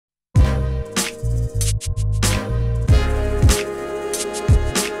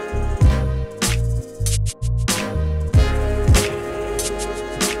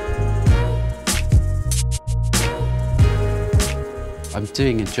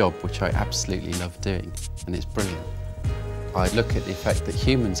doing a job which I absolutely love doing, and it's brilliant. I look at the effect that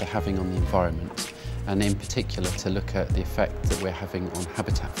humans are having on the environment, and in particular to look at the effect that we're having on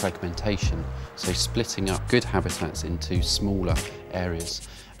habitat fragmentation, so splitting up good habitats into smaller areas,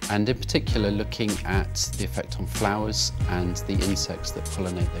 and in particular looking at the effect on flowers and the insects that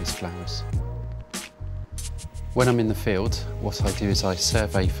pollinate those flowers. When I'm in the field, what I do is I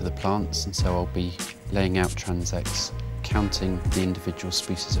survey for the plants, and so I'll be laying out transects, counting the individual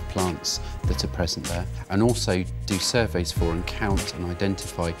species of plants that are present there, and also do surveys for and count and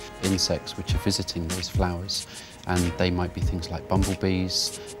identify insects which are visiting those flowers. And they might be things like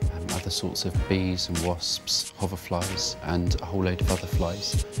bumblebees, other sorts of bees and wasps, hoverflies, and a whole load of other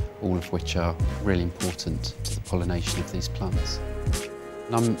flies, all of which are really important to the pollination of these plants.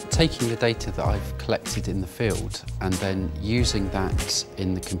 I'm taking the data that I've collected in the field and then using that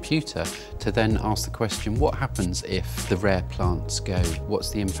in the computer to then ask the question, what happens if the rare plants go? What's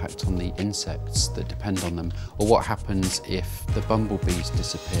the impact on the insects that depend on them? Or what happens if the bumblebees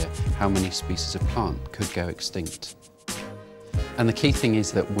disappear? How many species of plant could go extinct? And the key thing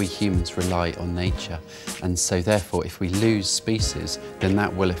is that we humans rely on nature, and so therefore if we lose species, then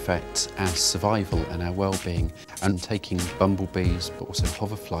that will affect our survival and our well-being. And taking bumblebees, but also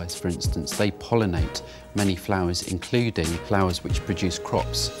hoverflies for instance, they pollinate many flowers, including flowers which produce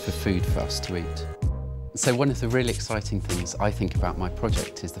crops for food for us to eat. So one of the really exciting things I think about my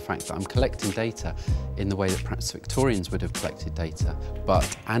project is the fact that I'm collecting data in the way that perhaps Victorians would have collected data,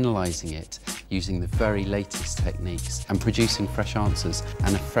 but analysing it using the very latest techniques and producing fresh answers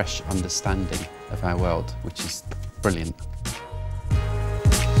and a fresh understanding of our world, which is brilliant.